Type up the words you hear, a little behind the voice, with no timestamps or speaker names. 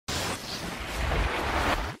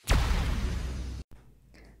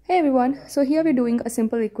Hey everyone, so here we're doing a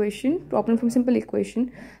simple equation, problem from simple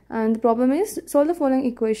equation, and the problem is solve the following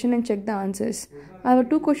equation and check the answers. I have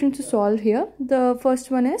two questions to solve here. The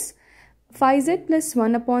first one is 5z plus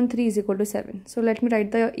 1 upon 3 is equal to 7. So let me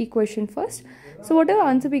write the equation first. So whatever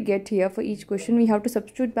answer we get here for each question, we have to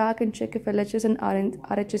substitute back and check if LHS and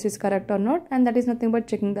RHS is correct or not, and that is nothing but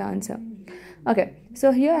checking the answer. Okay,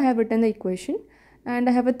 so here I have written the equation. And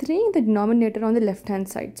I have a 3 in the denominator on the left hand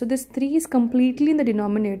side. So this 3 is completely in the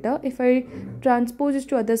denominator. If I transpose it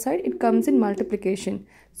to other side, it comes in multiplication.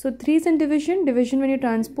 So 3 is in division. Division, when you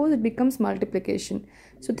transpose, it becomes multiplication.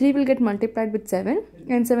 So 3 will get multiplied with 7.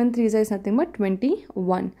 And 7 3s is nothing but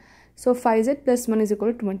 21. So 5z plus 1 is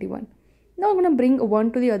equal to 21. Now I'm going to bring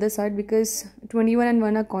 1 to the other side because 21 and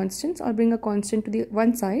 1 are constants. I'll bring a constant to the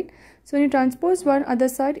one side. So when you transpose one other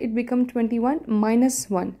side, it becomes 21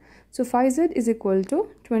 minus 1. So 5z is equal to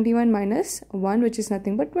 21 minus 1, which is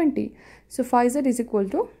nothing but 20. So 5z is equal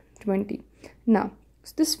to 20. Now,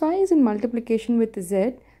 so this 5 is in multiplication with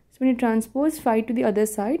z. So when you transpose 5 to the other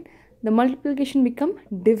side, the multiplication becomes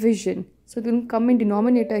division. So it will come in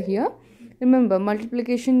denominator here. Remember,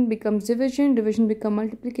 multiplication becomes division, division becomes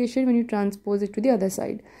multiplication when you transpose it to the other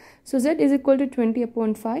side. So z is equal to 20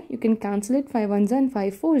 upon 5. You can cancel it, 5 1s and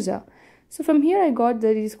 5 4s. So from here I got z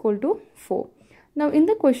is equal to 4. Now in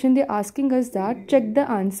the question they're asking us that check the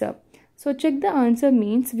answer. So check the answer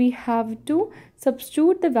means we have to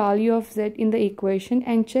substitute the value of z in the equation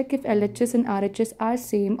and check if LHS and RHS are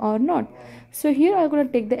same or not. So here I'm going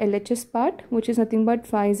to take the LHS part, which is nothing but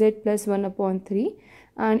 5z plus 1 upon 3,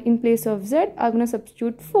 and in place of z I'm going to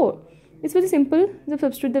substitute 4. It's very simple. Just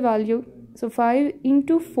substitute the value. So 5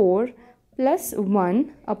 into 4 plus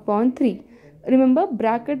 1 upon 3. Remember,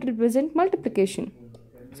 bracket represent multiplication.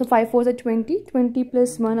 So 5 4s are 20, 20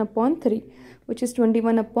 plus 1 upon 3, which is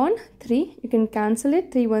 21 upon 3. You can cancel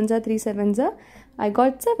it, 3 1s are 3 7s are. I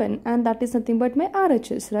got 7, and that is nothing but my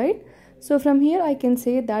RHS, right? So from here I can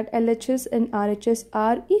say that LHS and RHS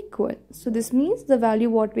are equal. So this means the value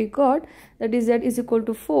what we got, that is z is equal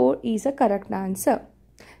to 4, is a correct answer.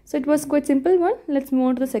 So it was quite simple one. Let's move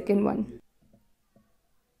on to the second one.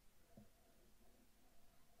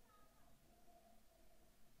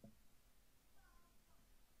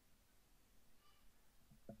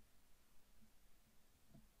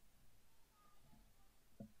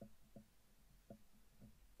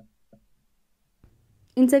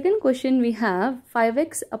 In second question, we have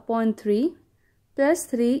 5x upon 3 plus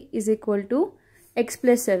 3 is equal to x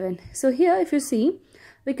plus 7. So here if you see,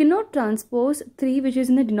 we cannot transpose 3 which is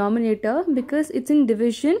in the denominator because it's in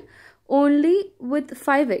division only with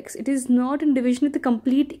 5x. It is not in division with the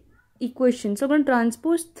complete equation. So I'm going to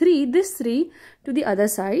transpose this 3 to the other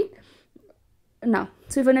side. Now,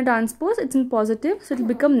 so if when I transpose, it's in positive, so it will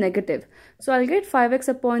become negative. So I'll get 5x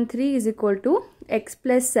upon 3 is equal to x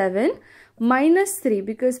plus 7 minus 3,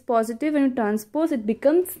 because positive when you transpose, it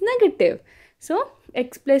becomes negative. So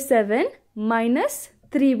x plus 7 minus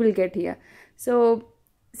 3 will get here. So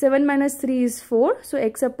 7 minus 3 is 4. So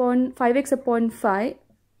 5x upon 5x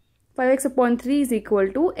upon 3 is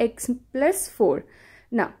equal to x plus 4.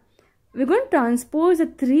 Now, we're going to transpose the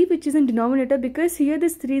 3 which is in denominator because here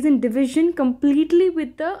this 3 is in division completely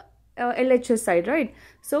with the LHS side, right?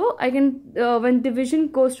 So I can, when division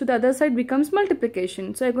goes to the other side, becomes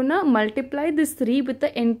multiplication. So I'm going to multiply this 3 with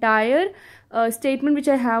the entire statement which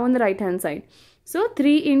I have on the right hand side. So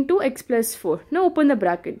 3 into x plus 4. Now open the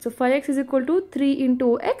bracket. So 5x is equal to 3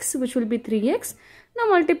 into x, which will be 3x. Now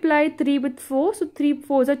multiply 3 with 4. So 3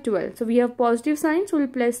 4s are 12. So we have positive sign. So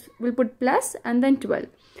we'll put plus and then 12.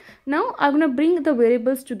 Now I'm going to bring the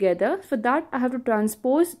variables together. For that I have to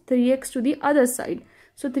transpose 3x to the other side.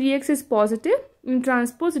 So 3x is positive. In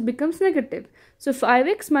transpose it becomes negative. So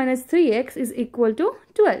 5x minus 3x is equal to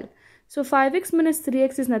 12. So 5x minus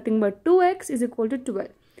 3x is nothing but 2x is equal to 12.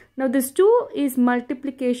 Now this 2 is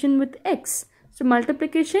multiplication with x. So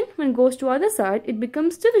multiplication when goes to other side, it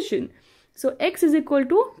becomes division. So x is equal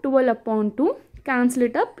to 12 upon 2. Cancel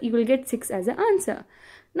it up, you will get 6 as an answer.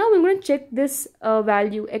 Now we're going to check this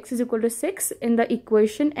value x is equal to 6 in the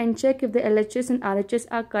equation and check if the LHS and RHS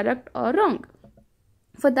are correct or wrong.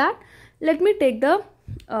 For that, let me take the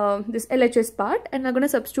this LHS part and I'm going to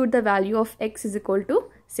substitute the value of x is equal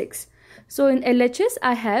to 6. So in LHS,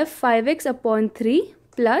 I have 5x upon 3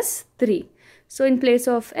 plus 3. So in place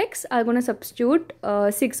of x, I'm going to substitute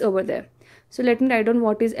 6 over there. So let me write down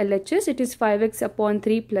what is LHS. It is 5x upon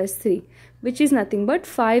 3 plus 3, which is nothing but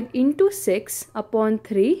 5 into 6 upon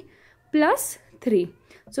 3 plus 3.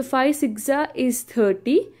 So 5 6 is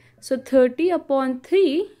 30. So 30 upon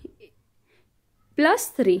 3 plus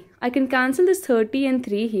 3. I can cancel this 30 and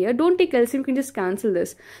 3 here. Don't take LCM, you can just cancel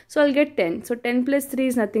this. So I'll get 10. So 10 plus 3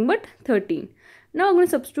 is nothing but 13. Now I'm going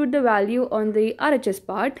to substitute the value on the RHS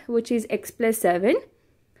part, which is x plus 7.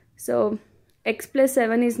 So x plus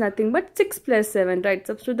 7 is nothing but 6 plus 7, right?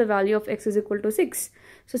 Substitute the value of x is equal to 6.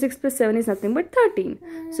 So 6 plus 7 is nothing but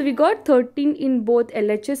 13. So we got 13 in both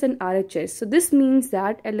LHS and RHS. So this means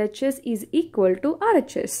that LHS is equal to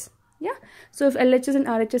RHS. Yeah. So if LHS and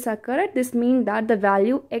RHS are correct, this means that the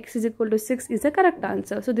value x is equal to 6 is the correct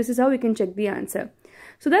answer. So this is how we can check the answer.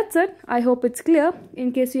 So that's it. I hope it's clear.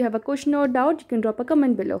 In case you have a question or doubt, you can drop a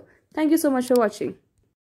comment below. Thank you so much for watching.